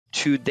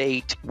To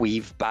date,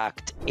 we've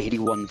backed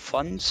 81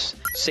 funds,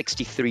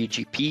 63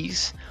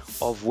 GPs,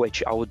 of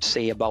which I would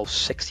say about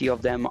 60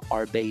 of them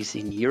are based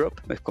in Europe.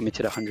 We've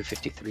committed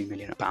 £153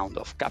 million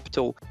of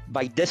capital.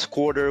 By this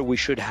quarter, we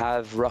should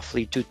have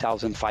roughly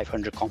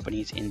 2,500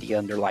 companies in the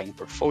underlying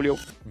portfolio.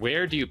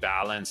 Where do you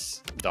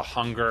balance the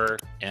hunger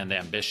and the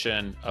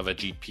ambition of a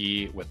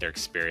GP with their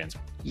experience?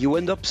 You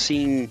end up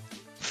seeing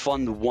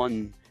Fund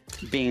 1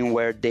 being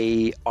where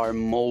they are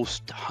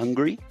most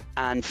hungry,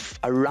 and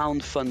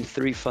around Fund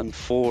 3, Fund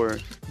 4,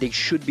 they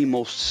should be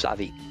most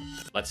savvy.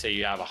 Let's say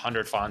you have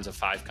 100 funds of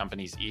 5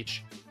 companies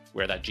each,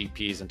 where that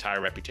GP's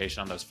entire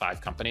reputation on those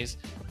 5 companies.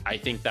 I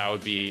think that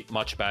would be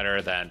much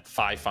better than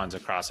 5 funds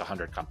across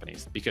 100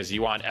 companies, because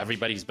you want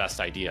everybody's best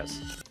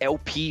ideas.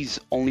 LPs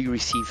only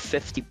receive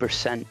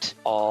 50%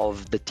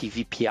 of the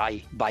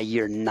TVPI by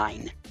year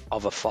 9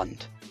 of a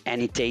fund.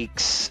 And it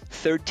takes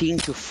 13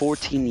 to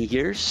 14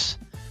 years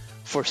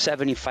for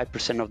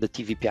 75% of the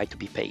TVPI to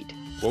be paid.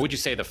 What would you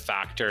say the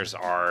factors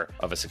are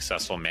of a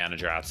successful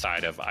manager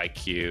outside of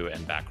IQ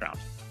and background?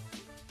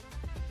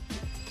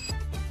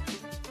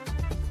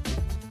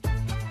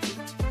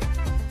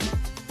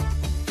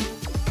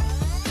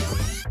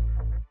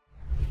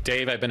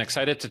 Dave, I've been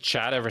excited to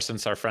chat ever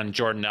since our friend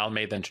Jordan L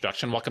made the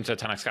introduction. Welcome to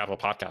the 10X Capital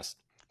podcast.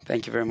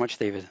 Thank you very much,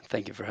 David.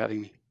 Thank you for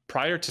having me.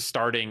 Prior to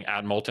starting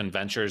at Molten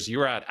Ventures, you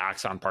were at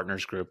Axon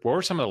Partners Group. What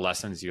were some of the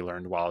lessons you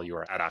learned while you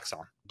were at Axon?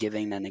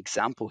 Giving an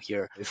example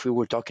here, if we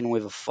were talking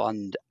with a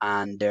fund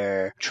and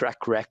their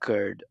track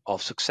record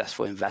of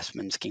successful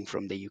investments came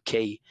from the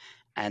UK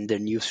and their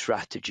new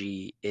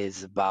strategy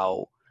is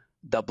about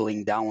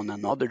doubling down on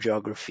another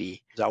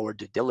geography, our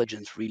due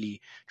diligence really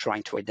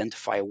trying to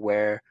identify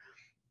where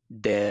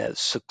the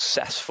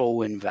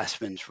successful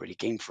investments really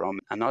came from.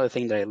 Another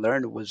thing that I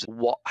learned was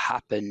what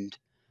happened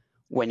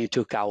when you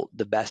took out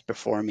the best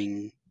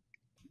performing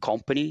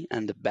company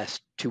and the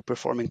best 2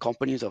 performing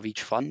companies of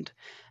each fund,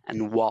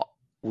 and what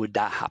would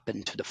that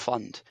happen to the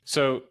fund.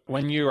 So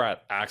when you were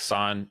at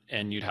Axon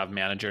and you'd have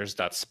managers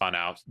that spun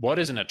out, what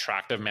is an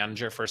attractive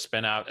manager for a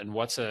spin out, and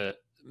what's a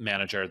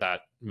manager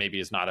that maybe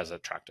is not as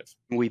attractive?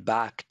 We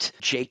backed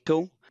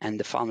JATO, and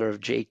the founder of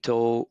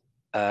JATO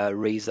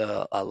raised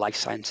a life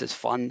sciences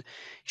fund.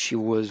 She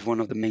was one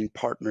of the main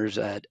partners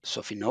at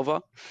Sofinova.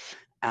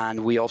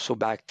 And we also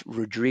backed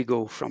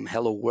Rodrigo from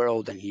Hello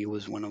World, and he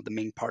was one of the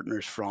main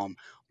partners from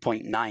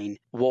Point 9.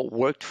 What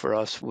worked for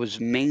us was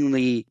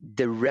mainly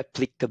the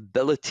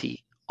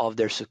replicability of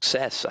their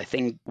success. I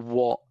think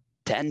what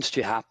tends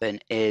to happen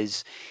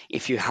is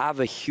if you have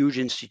a huge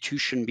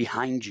institution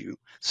behind you,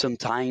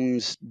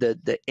 sometimes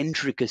the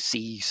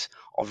intricacies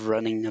of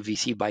running a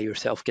VC by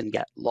yourself can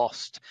get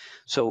lost.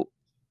 So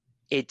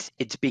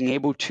it's being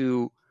able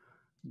to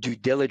due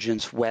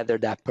diligence whether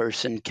that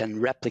person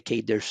can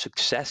replicate their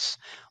success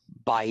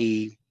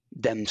by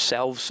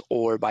themselves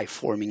or by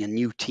forming a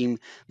new team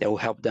that will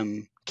help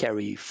them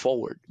carry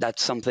forward.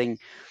 That's something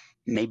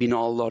maybe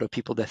not a lot of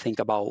people that think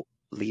about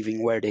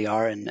leaving where they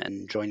are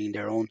and joining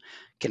their own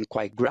can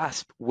quite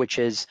grasp, which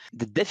is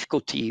the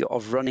difficulty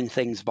of running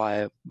things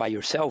by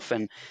yourself.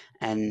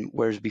 And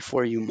whereas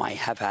before you might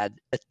have had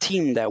a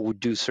team that would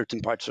do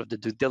certain parts of the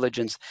due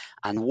diligence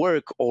and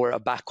work, or a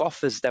back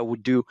office that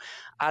would do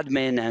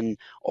admin, and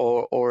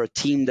or a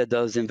team that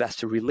does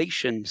investor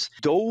relations,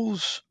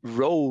 those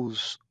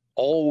roles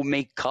all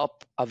make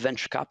up a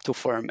venture capital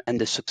firm and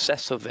the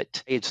success of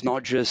it. It's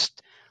not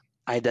just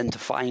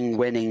identifying,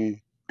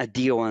 winning a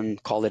deal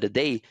and call it a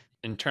day.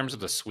 In terms of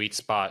the sweet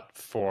spot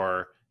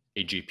for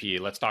a GP,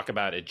 let's talk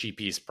about a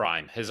GP's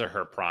prime, his or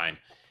her prime.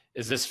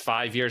 Is this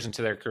 5 years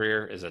into their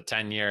career? Is it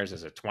 10 years?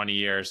 Is it 20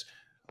 years?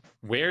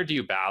 Where do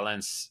you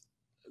balance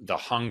the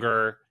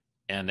hunger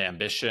and the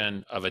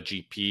ambition of a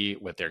GP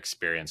with their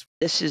experience?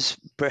 This is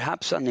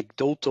perhaps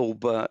anecdotal,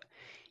 but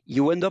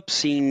you end up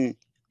seeing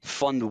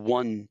Fund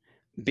 1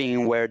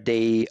 being where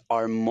they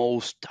are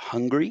most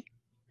hungry,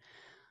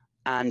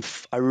 and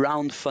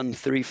around Fund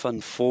 3,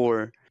 Fund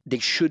 4, they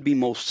should be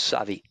most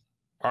savvy.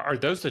 Are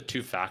those the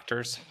 2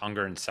 factors,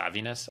 hunger and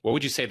savviness? What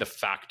would you say the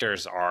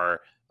factors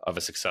are of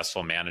a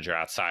successful manager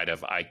outside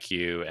of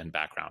IQ and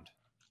background?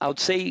 I would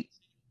say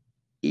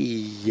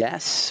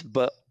yes,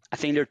 but I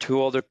think there are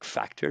 2 other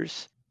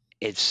factors.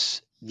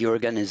 It's the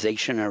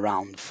organization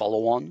around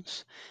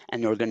follow-ons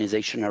and the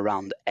organization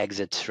around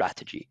exit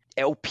strategy.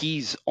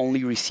 LPs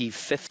only receive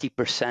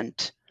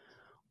 50%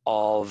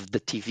 of the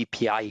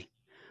TVPI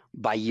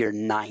by year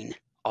 9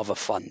 of a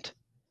fund.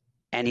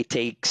 And it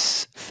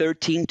takes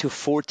 13 to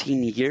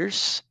 14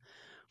 years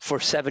for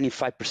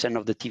 75%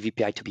 of the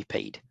TVPI to be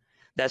paid.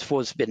 That's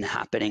what's been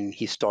happening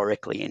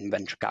historically in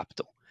venture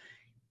capital.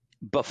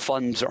 But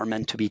funds are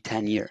meant to be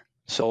 10-year.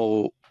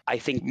 So I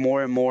think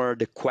more and more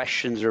the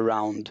questions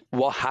around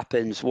what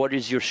happens, what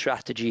is your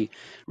strategy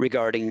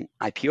regarding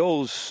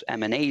IPOs,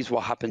 M&As,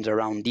 what happens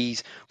around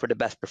these for the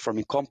best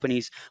performing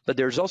companies. But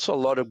there's also a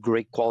lot of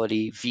great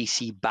quality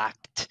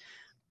VC-backed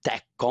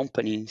tech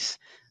companies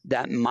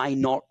that might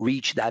not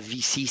reach that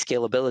VC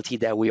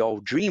scalability that we all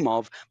dream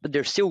of, but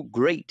they're still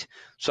great.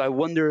 So I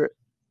wonder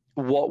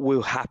what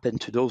will happen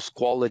to those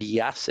quality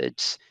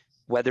assets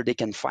whether they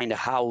can find a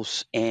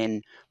house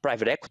in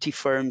private equity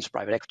firms,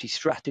 private equity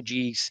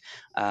strategies,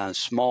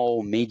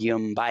 small,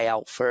 medium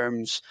buyout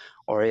firms,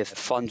 or if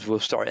funds will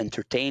start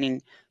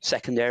entertaining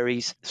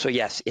secondaries. So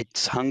yes,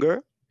 it's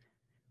hunger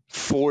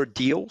for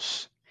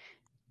deals.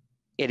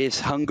 It is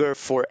hunger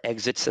for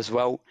exits as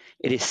well.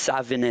 It is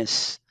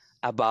savviness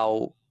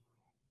about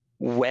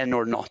when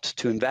or not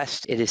to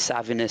invest. It is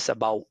savviness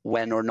about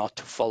when or not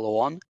to follow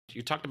on.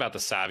 You talked about the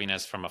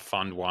savviness from a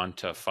fund 1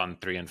 to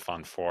fund 3 and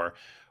fund 4.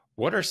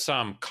 What are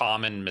some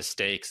common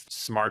mistakes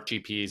smart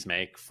GPs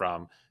make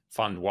from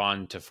fund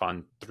 1 to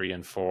fund 3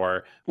 and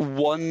 4?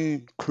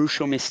 One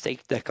crucial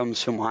mistake that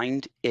comes to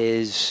mind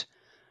is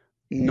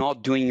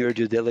not doing your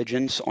due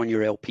diligence on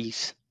your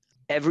LPs.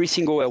 Every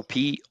single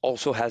LP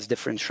also has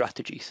different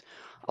strategies.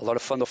 A lot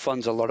of fund of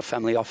funds, a lot of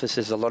family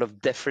offices, a lot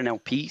of different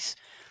LPs.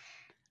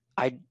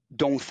 I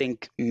don't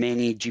think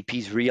many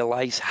GPs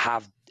realize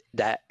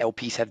that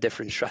LPs have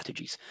different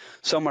strategies.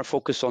 Some are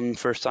focused on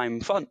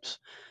first-time funds.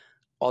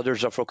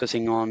 Others are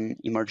focusing on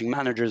emerging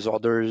managers.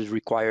 Others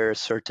require a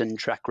certain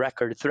track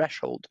record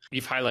threshold.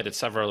 You've highlighted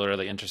several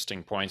really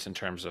interesting points in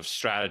terms of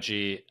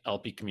strategy,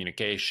 LP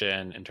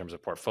communication, in terms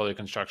of portfolio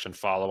construction,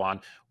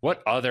 follow-on.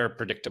 What other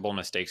predictable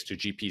mistakes do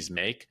GPs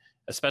make,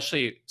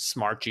 especially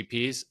smart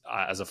GPs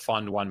as a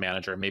fund 1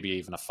 manager, maybe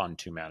even a fund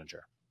 2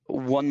 manager?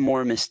 One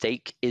more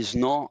mistake is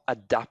not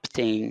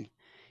adapting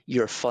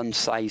your fund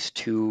size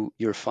to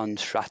your fund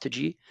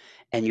strategy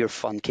and your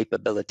fund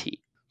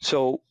capability.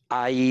 So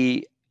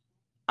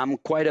I'm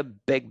quite a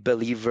big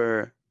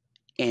believer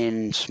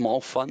in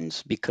small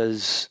funds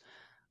because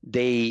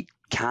they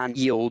can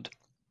yield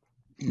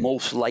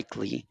most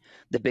likely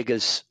the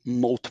biggest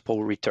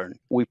multiple return.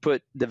 We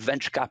put the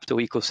venture capital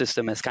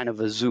ecosystem as kind of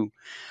a zoo.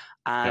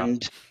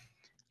 And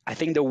I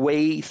think the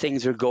way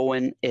things are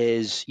going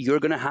is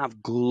you're going to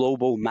have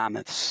global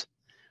mammoths,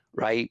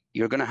 right?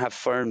 You're going to have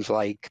firms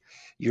like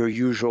your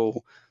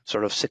usual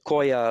sort of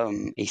Sequoia,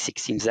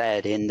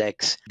 A16Z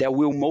index that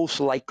will most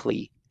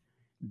likely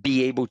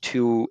be able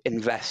to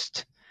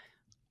invest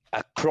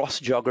across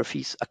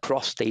geographies,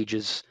 across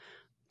stages,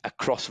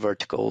 across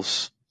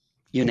verticals,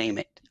 you name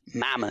it.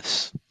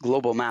 Mammoths,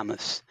 global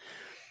mammoths.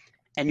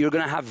 And you're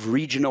going to have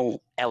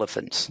regional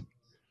elephants,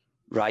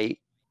 right?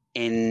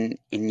 In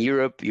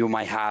Europe, you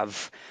might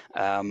have,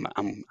 I'm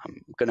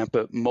going to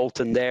put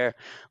Molten there,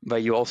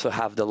 but you also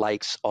have the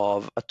likes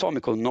of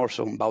Atomical,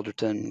 Northzone,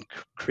 Balderton,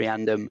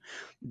 Creandum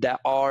that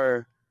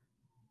are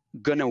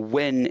going to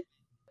win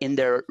in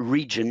their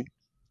region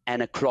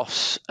and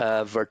across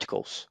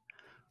verticals,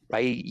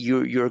 right?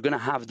 You're going to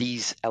have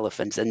these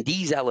elephants, and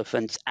these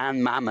elephants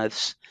and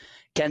mammoths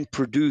can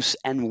produce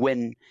and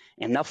win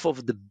enough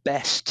of the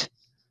best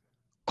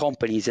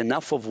companies,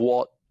 enough of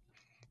what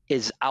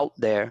is out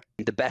there,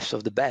 the best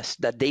of the best,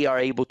 that they are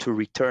able to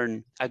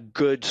return a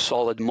good,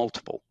 solid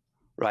multiple,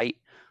 right?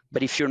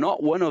 But if you're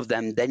not one of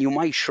them, then you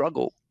might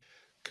struggle.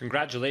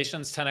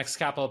 Congratulations, 10X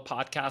Capital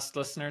podcast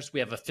listeners. We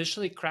have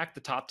officially cracked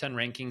the top 10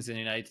 rankings in the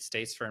United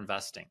States for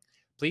investing.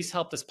 Please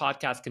help this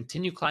podcast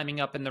continue climbing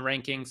up in the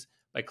rankings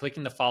by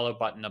clicking the follow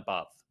button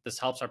above. This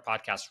helps our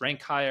podcast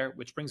rank higher,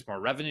 which brings more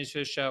revenue to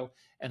the show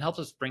and helps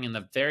us bring in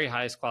the very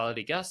highest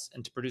quality guests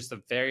and to produce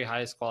the very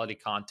highest quality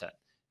content.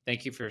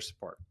 Thank you for your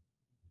support.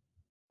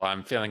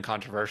 I'm feeling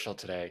controversial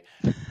today.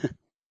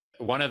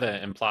 One of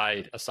the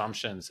implied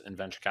assumptions in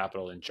venture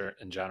capital in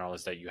general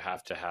is that you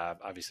have to have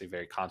obviously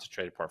very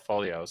concentrated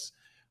portfolios.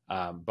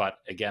 But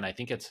again, I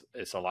think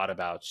it's a lot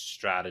about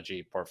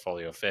strategy,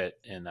 portfolio fit,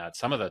 in that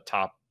some of the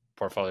top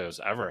portfolios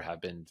ever have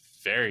been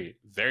very,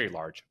 very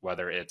large,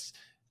 whether it's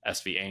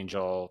SV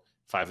Angel,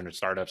 500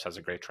 Startups has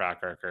a great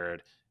track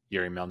record,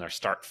 Yuri Milner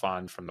Start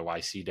Fund from the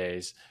YC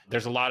days.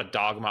 There's a lot of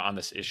dogma on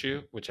this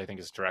issue, which I think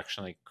is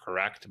directionally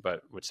correct,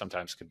 but which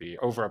sometimes could be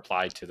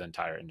over-applied to the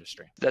entire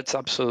industry. That's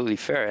absolutely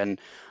fair. And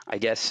I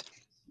guess,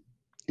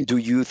 do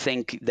you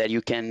think that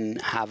you can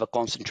have a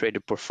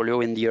concentrated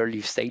portfolio in the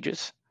early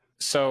stages?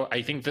 So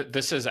I think that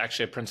this is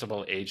actually a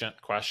principal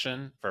agent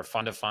question. For a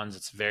fund of funds,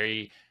 it's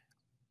very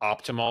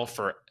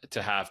optimal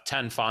to have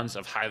 10 funds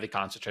of highly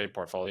concentrated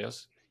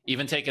portfolios.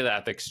 Even take it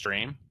at the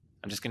extreme.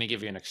 I'm just going to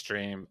give you an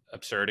extreme,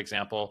 absurd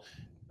example.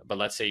 But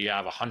let's say you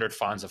have 100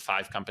 funds of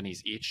 5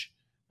 companies each,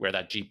 where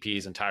that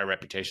GP's entire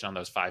reputation on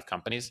those 5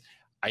 companies.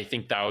 I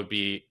think that would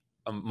be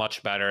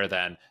much better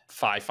than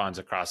 5 funds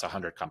across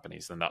 100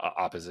 companies than the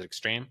opposite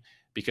extreme,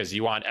 because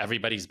you want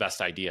everybody's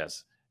best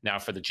ideas. Now,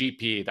 for the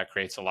GP, that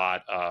creates a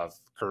lot of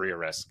career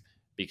risk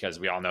because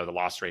we all know the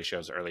loss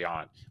ratios early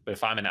on. But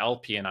if I'm an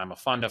LP and I'm a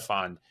fund of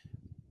fund,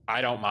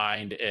 I don't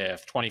mind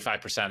if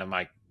 25%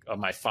 of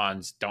my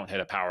funds don't hit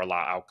a power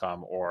law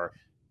outcome or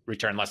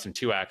return less than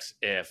 2x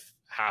if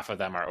half of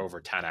them are over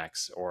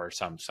 10x or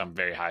some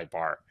very high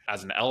bar.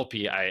 As an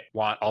LP, I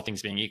want, all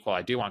things being equal,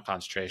 I do want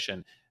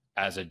concentration.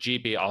 As a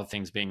GP, all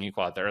things being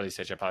equal at the early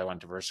stage, I probably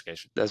want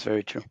diversification. That's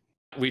very true.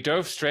 We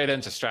dove straight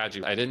into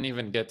strategy. I didn't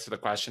even get to the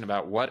question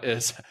about what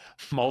is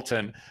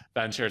Molten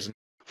Ventures.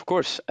 Of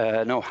course,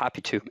 no,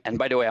 happy to. And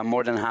by the way, I'm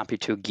more than happy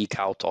to geek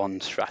out on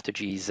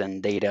strategies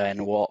and data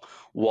and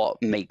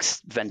what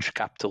makes venture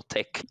capital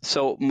tick.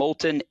 So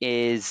Molten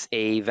is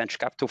a venture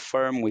capital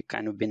firm. We've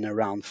kind of been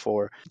around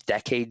for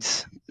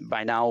decades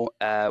by now.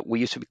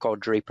 We used to be called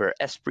Draper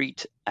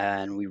Esprit,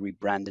 and we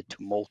rebranded to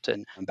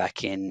Molten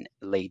back in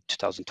late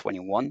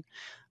 2021.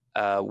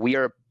 We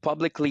are a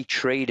publicly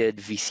traded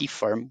VC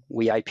firm.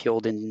 We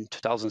IPO'd in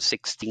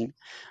 2016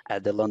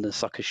 at the London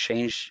Stock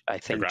Exchange. I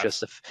think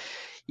Congrats.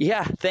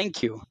 yeah,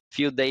 thank you. A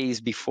few days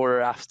before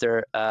or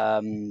after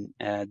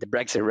the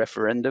Brexit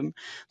referendum.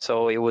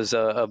 So it was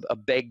a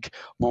big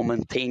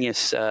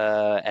momentaneous,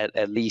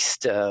 at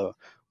least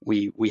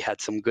we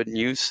had some good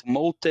news.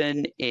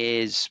 Molten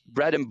is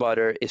bread and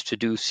butter is to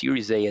do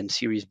Series A and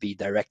Series B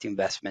direct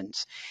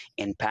investments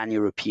in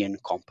pan-European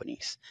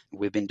companies.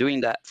 We've been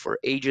doing that for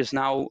ages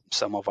now.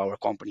 Some of our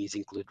companies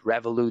include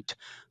Revolut,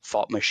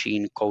 Thought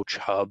Machine, Coach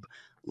Hub,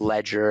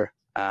 Ledger,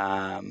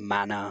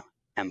 Mana,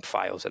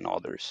 M-Files, and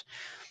others.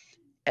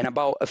 And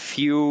about a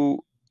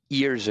few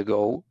years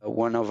ago,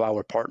 one of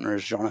our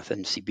partners,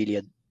 Jonathan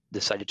Sibilia,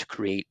 decided to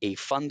create a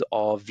fund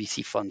of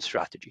VC fund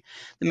strategy.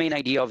 The main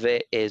idea of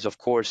it is, of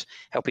course,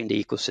 helping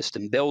the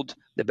ecosystem build.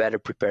 The better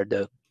prepared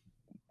the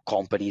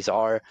companies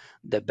are,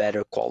 the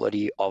better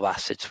quality of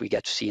assets we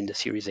get to see in the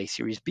Series A,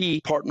 Series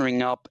B,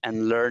 partnering up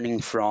and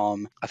learning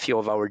from a few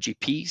of our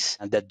GPs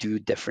that do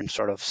different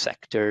sort of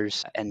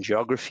sectors and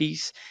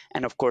geographies,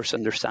 and of course,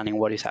 understanding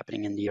what is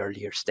happening in the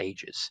earlier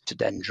stages to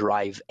then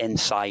drive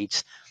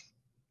insights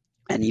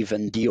and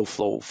even deal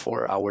flow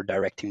for our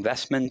direct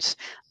investments.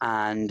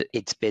 And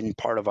it's been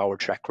part of our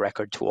track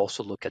record to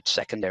also look at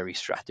secondary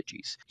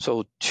strategies.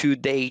 So to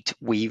date,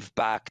 we've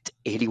backed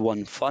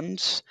 81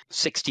 funds,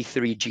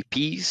 63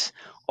 GPs,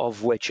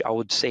 of which I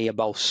would say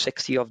about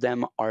 60 of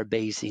them are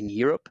based in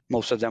Europe.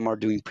 Most of them are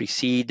doing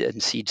pre-seed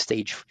and seed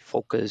stage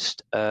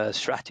focused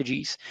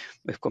strategies.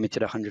 We've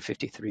committed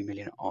 153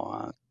 million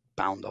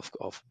pound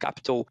of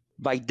capital.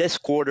 By this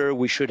quarter,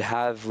 we should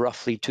have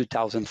roughly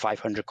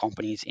 2,500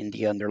 companies in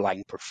the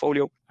underlying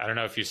portfolio. I don't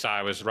know if you saw,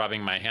 I was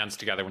rubbing my hands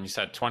together when you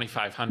said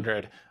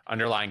 2,500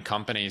 underlying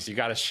companies. You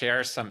got to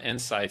share some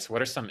insights.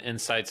 What are some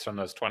insights from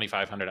those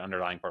 2,500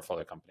 underlying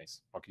portfolio companies?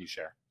 What can you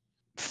share?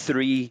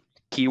 3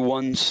 key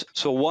ones.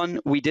 So one,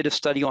 we did a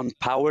study on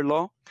power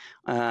law.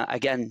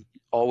 Again,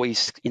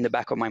 always in the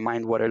back of my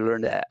mind what I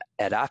learned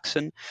at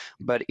Axon,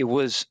 but it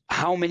was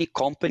how many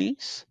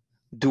companies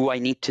do I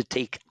need to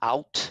take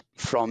out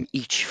from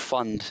each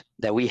fund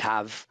that we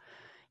have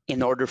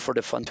in order for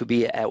the fund to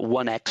be at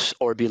 1x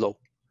or below,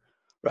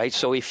 right?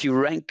 So if you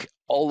rank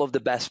all of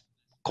the best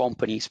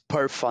companies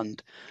per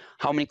fund,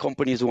 how many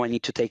companies do I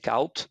need to take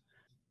out?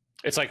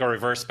 It's like a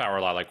reverse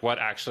power law, like what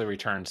actually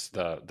returns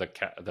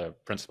the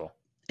principal.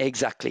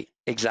 Exactly.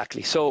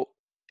 So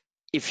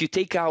if you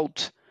take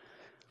out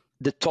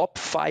the top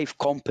 5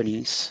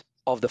 companies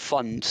of the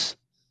funds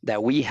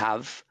that we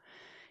have,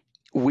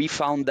 we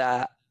found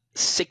that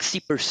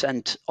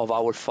 60% of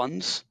our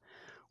funds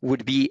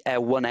would be at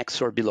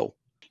 1x or below.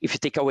 If you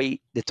take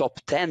away the top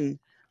 10,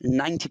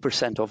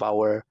 90% of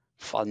our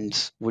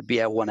funds would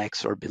be at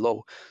 1x or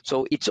below.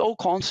 So it's all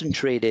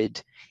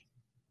concentrated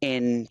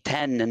in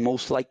 10 and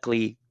most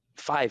likely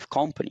 5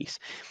 companies.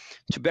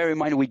 To bear in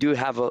mind, we do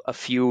have a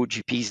few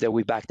GPs that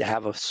we back that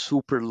have a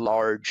super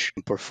large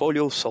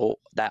portfolio, so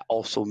that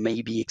also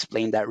maybe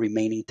explain that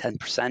remaining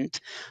 10%.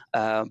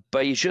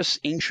 But it's just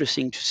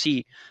interesting to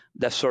see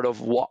that sort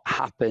of what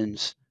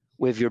happens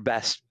with your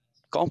best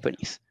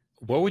companies.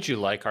 What would you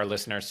like our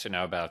listeners to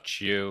know about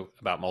you,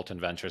 about Molten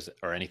Ventures,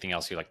 or anything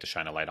else you'd like to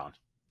shine a light on?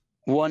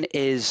 One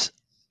is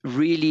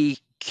really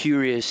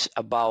curious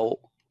about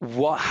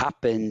what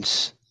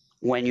happens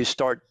when you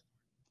start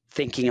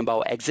thinking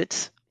about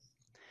exits.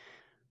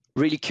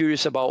 Really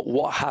curious about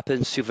what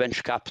happens to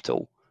venture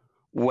capital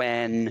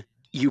when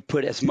you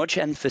put as much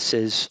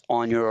emphasis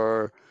on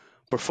your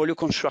portfolio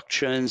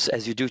constructions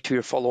as you do to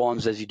your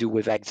follow-ons as you do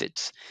with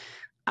exits.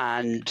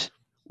 And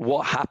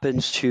what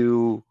happens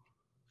to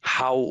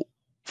how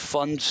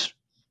funds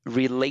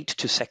relate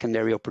to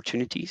secondary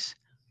opportunities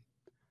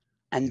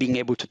and being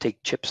able to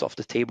take chips off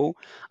the table.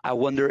 I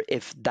wonder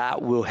if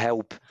that will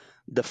help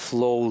the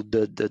flow,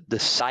 the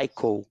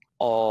cycle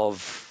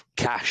of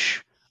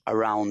cash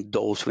around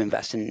those who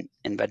invest in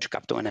venture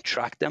capital and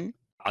attract them.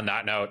 On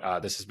that note,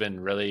 this has been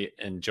really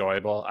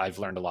enjoyable. I've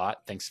learned a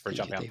lot. Thanks for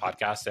jumping on the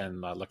podcast,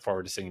 and look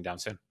forward to seeing you down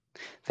soon.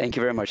 Thank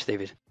you very much,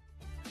 David.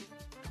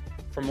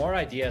 For more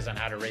ideas on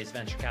how to raise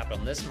venture capital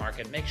in this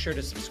market, make sure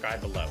to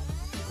subscribe below.